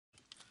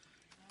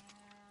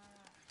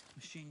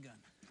Machine gun,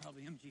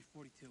 probably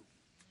MG-42. Jeez,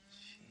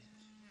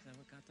 is that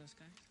what got those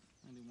guys?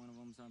 Maybe one of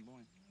them's our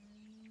boy.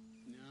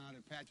 No,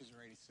 their patches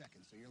are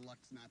 82nd, so your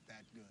luck's not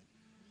that good.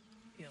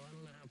 Yeah, well, I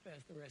don't know how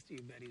fast the rest of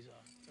you betties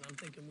are, but I'm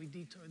thinking we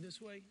detour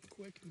this way,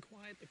 quick and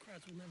quiet. The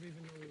Krauts will never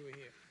even know we were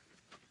here.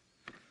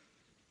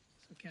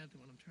 So, Captain,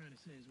 what I'm trying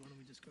to say is, why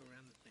don't we just go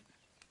around the thing?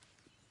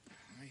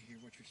 I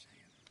hear what you're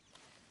saying,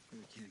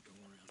 but we can't go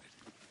around it.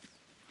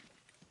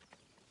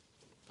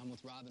 I'm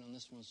with Robin on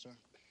this one, sir.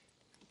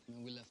 I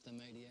mean, we left them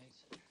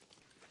 88s.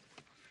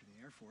 For the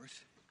Air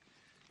Force,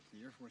 the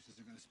Air Force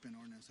isn't going to spin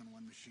ordnance on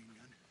one machine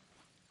gun.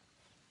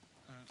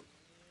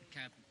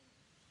 Captain.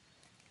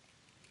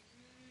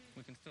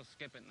 We can still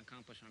skip it and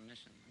accomplish our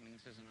mission. I mean,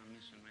 this isn't our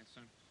mission, right,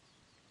 sir?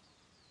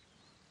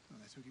 Oh,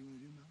 that's what you want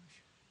to do,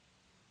 Malish?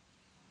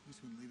 You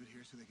just want to leave it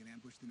here so they can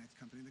ambush the next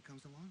company that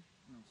comes along?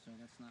 No, sir,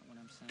 that's not what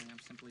I'm saying.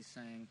 I'm simply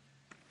saying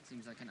it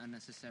seems like an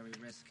unnecessary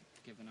risk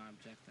given our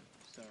objective,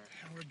 sir.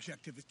 Our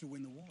objective is to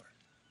win the war.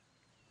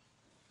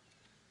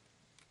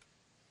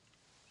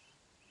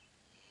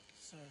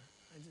 Sir,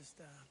 I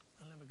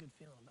don't have a good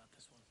feeling about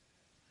this one.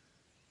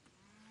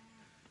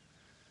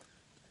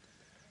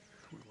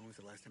 When was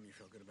the last time you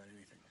felt good about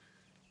anything?